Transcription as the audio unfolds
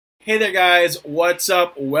Hey there guys, what's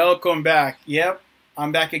up? Welcome back. Yep,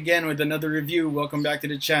 I'm back again with another review. Welcome back to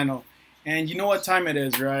the channel. And you know what time it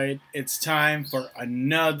is, right? It's time for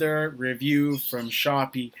another review from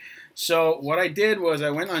Shopee. So what I did was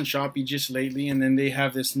I went on Shopee just lately, and then they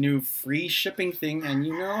have this new free shipping thing, and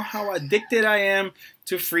you know how addicted I am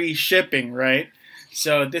to free shipping, right?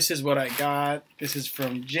 So this is what I got. This is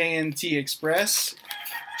from j&texpress.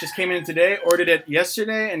 Just came in today, ordered it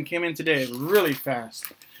yesterday and came in today really fast.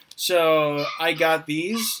 So I got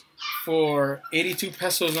these for 82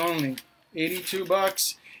 pesos only, 82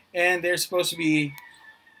 bucks, and they're supposed to be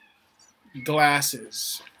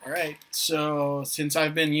glasses. All right, so since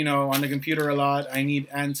I've been, on the computer a lot, I need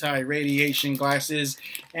anti-radiation glasses,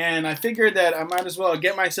 and I figured that I might as well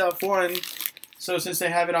get myself one. So since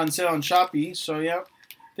they have it on sale on Shopee, so yeah,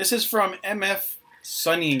 this is from MF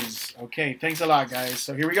Sunnies. Okay, thanks a lot, guys.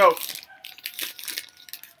 So here we go.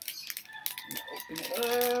 Open it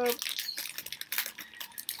up.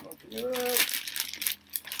 Open it up.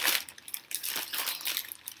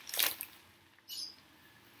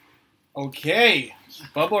 Okay,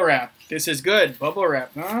 bubble wrap. This is good. Bubble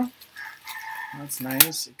wrap, huh? That's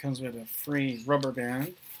nice. It comes with a free rubber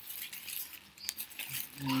band.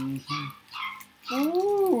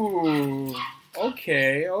 Ooh.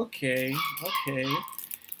 Okay.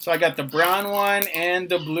 So I got the brown one and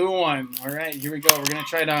the blue one. All right, here we go. We're gonna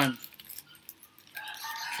try it on.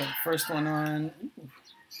 Try the first one on. Ooh.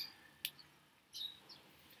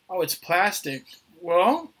 Oh, it's plastic.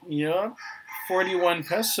 Well, yeah, 41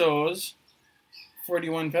 pesos.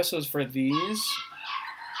 41 pesos for these.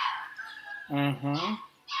 Let's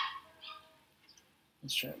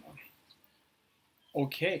try it on.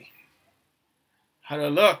 Okay. How do I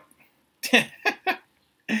look?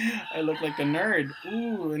 I look like a nerd.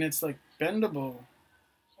 Ooh, and it's like bendable.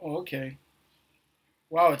 Oh, okay.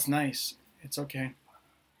 Wow, it's nice. It's okay.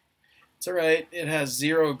 It's alright. It has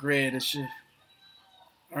 0 grade. It's just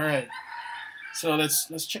alright. So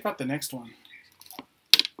let's check out the next one.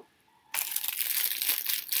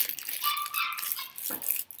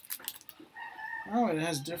 Oh, it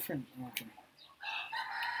has different. Okay.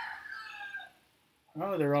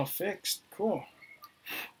 Oh, they're all fixed. Cool.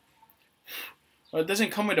 Well, it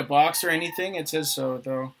doesn't come with a box or anything. It says so,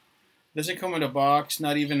 though. It doesn't come with a box,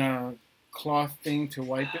 not even a cloth thing to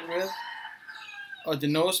wipe it with. Oh, the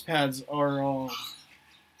nose pads are all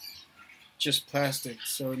just plastic,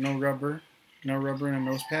 so no rubber. No rubber in a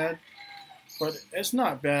nose pad. But it's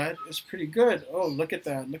not bad. It's pretty good. Oh, look at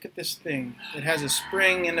that. Look at this thing. It has a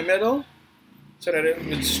spring in the middle so that it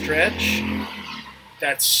would stretch.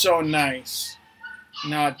 That's so nice.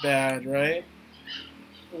 Not bad, right?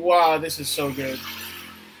 Wow, this is so good.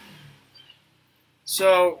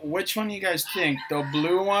 So, which one do you guys think? The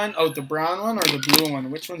blue one? Oh, the brown one or the blue one?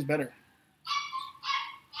 Which one's better?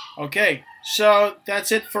 Okay, so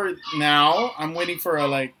that's it for now. I'm waiting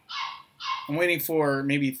for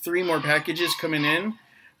maybe 3 more packages coming in.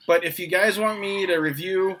 But if you guys want me to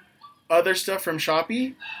review other stuff from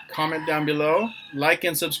Shopee, comment down below. Like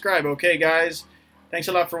and subscribe. Okay, guys? Thanks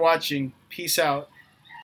a lot for watching. Peace out.